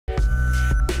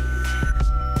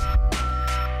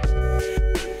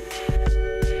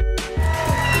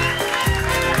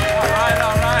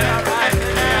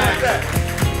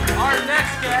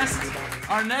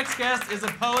Our next guest is a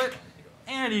poet,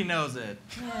 and he knows it.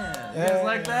 Yeah, you guys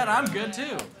like that? I'm good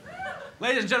too.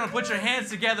 Ladies and gentlemen, put your hands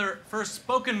together for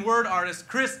spoken word artist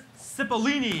Chris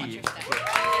Cipollini.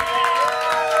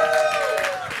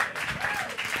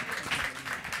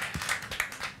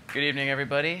 Good evening,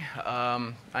 everybody.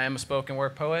 I am a spoken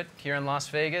word poet here in Las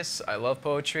Vegas. I love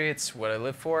poetry. It's what I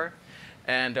live for.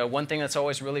 And one thing that's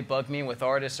always really bugged me with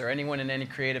artists or anyone in any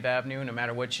creative avenue, no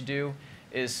matter what you do,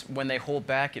 is when they hold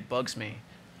back, it bugs me.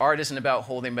 Art isn't about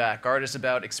holding back. Art is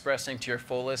about expressing to your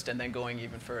fullest and then going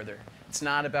even further. It's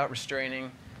not about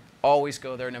restraining. Always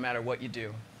go there no matter what you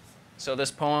do. So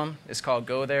this poem is called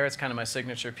Go There. It's kind of my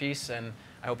signature piece, and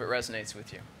I hope it resonates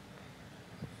with you.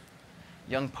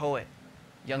 Young poet,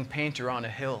 young painter on a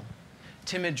hill,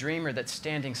 timid dreamer that's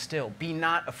standing still, be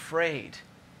not afraid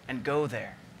and go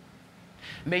there.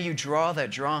 May you draw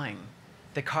that drawing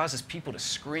that causes people to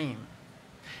scream.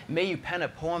 May you pen a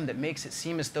poem that makes it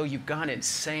seem as though you've gone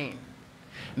insane.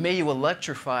 May you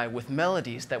electrify with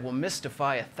melodies that will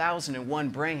mystify 1,001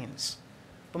 brains.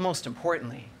 But most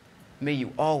importantly, may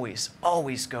you always,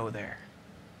 always go there.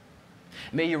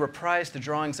 May you reprise the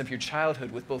drawings of your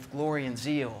childhood with both glory and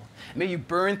zeal. May you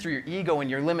burn through your ego and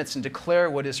your limits and declare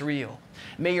what is real.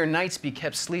 May your nights be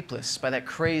kept sleepless by that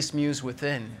crazed muse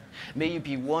within. May you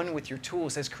be one with your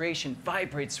tools as creation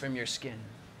vibrates from your skin.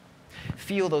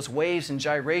 Feel those waves and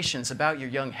gyrations about your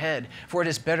young head, for it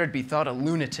is better to be thought a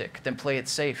lunatic than play it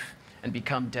safe and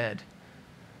become dead.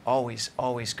 Always,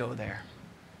 always go there.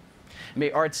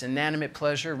 May art's inanimate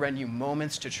pleasure rend you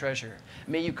moments to treasure.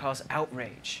 May you cause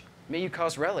outrage. May you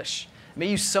cause relish. May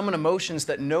you summon emotions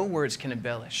that no words can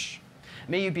embellish.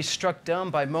 May you be struck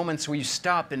dumb by moments where you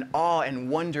stop in awe and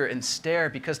wonder and stare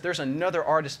because there's another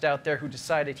artist out there who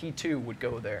decided he too would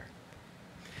go there.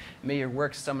 May your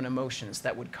work summon emotions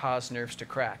that would cause nerves to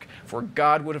crack, for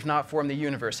God would have not formed the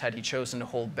universe had he chosen to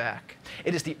hold back.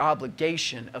 It is the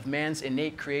obligation of man's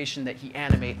innate creation that he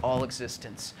animate all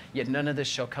existence, yet none of this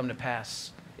shall come to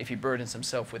pass if he burdens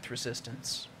himself with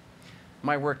resistance.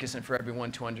 My work isn't for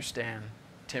everyone to understand.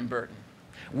 Tim Burton.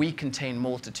 We contain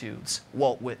multitudes.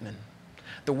 Walt Whitman.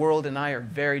 The world and I are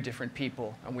very different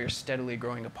people, and we are steadily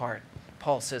growing apart.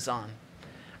 Paul Cézanne.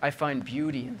 I find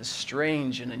beauty in the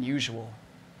strange and unusual.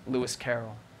 Lewis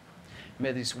Carroll.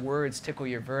 May these words tickle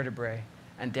your vertebrae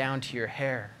and down to your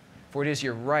hair, for it is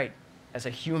your right as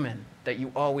a human that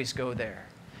you always go there.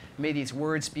 May these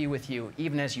words be with you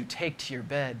even as you take to your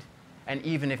bed, and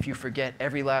even if you forget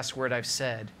every last word I've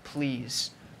said, please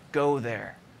go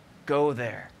there, go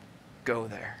there, go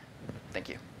there. Thank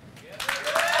you.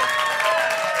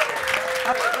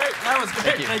 That was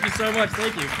great. Thank you so much.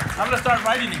 Thank you. I'm going to start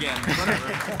writing again.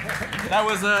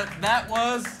 That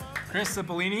was Chris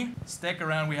Cipollini. Stick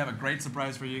around. We have a great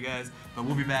surprise for you guys, but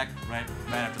we'll be back right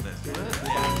after this.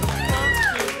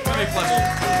 Yeah. Big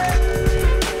pleasure.